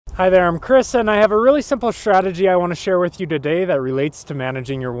Hi there, I'm Chris, and I have a really simple strategy I want to share with you today that relates to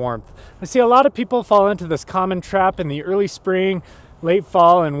managing your warmth. I see a lot of people fall into this common trap in the early spring, late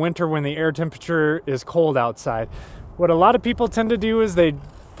fall, and winter when the air temperature is cold outside. What a lot of people tend to do is they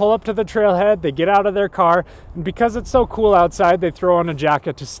pull up to the trailhead, they get out of their car, and because it's so cool outside, they throw on a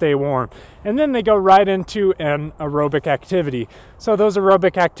jacket to stay warm. And then they go right into an aerobic activity. So those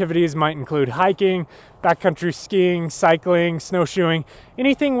aerobic activities might include hiking, backcountry skiing, cycling, snowshoeing,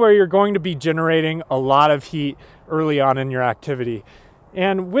 anything where you're going to be generating a lot of heat early on in your activity.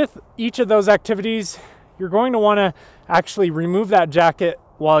 And with each of those activities, you're going to want to actually remove that jacket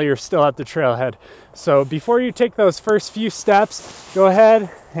while you're still at the trailhead. So before you take those first few steps, go ahead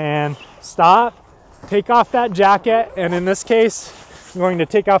and stop, take off that jacket, and in this case, I'm going to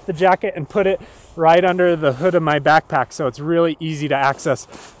take off the jacket and put it right under the hood of my backpack so it's really easy to access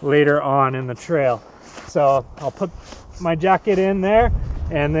later on in the trail. So I'll put my jacket in there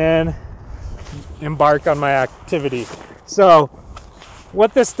and then embark on my activity. So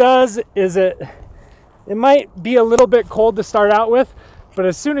what this does is it might be a little bit cold to start out with, but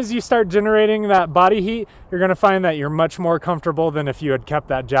as soon as you start generating that body heat, you're going to find that you're much more comfortable than if you had kept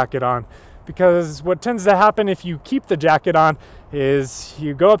that jacket on. Because what tends to happen if you keep the jacket on is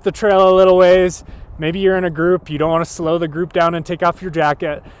you go up the trail a little ways, maybe you're in a group, you don't want to slow the group down and take off your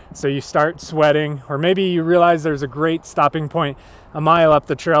jacket, so you start sweating, or maybe you realize there's a great stopping point a mile up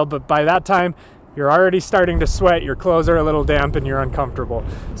the trail, but by that time you're already starting to sweat, your clothes are a little damp, and you're uncomfortable.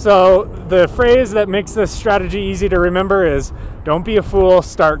 So the phrase that makes this strategy easy to remember is, don't be a fool,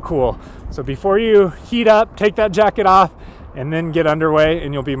 start cool. So before you heat up, take that jacket off, and then get underway,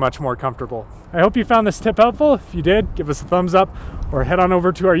 and you'll be much more comfortable. I hope you found this tip helpful. If you did, give us a thumbs up, or head on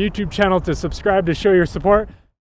over to our YouTube channel to subscribe to show your support.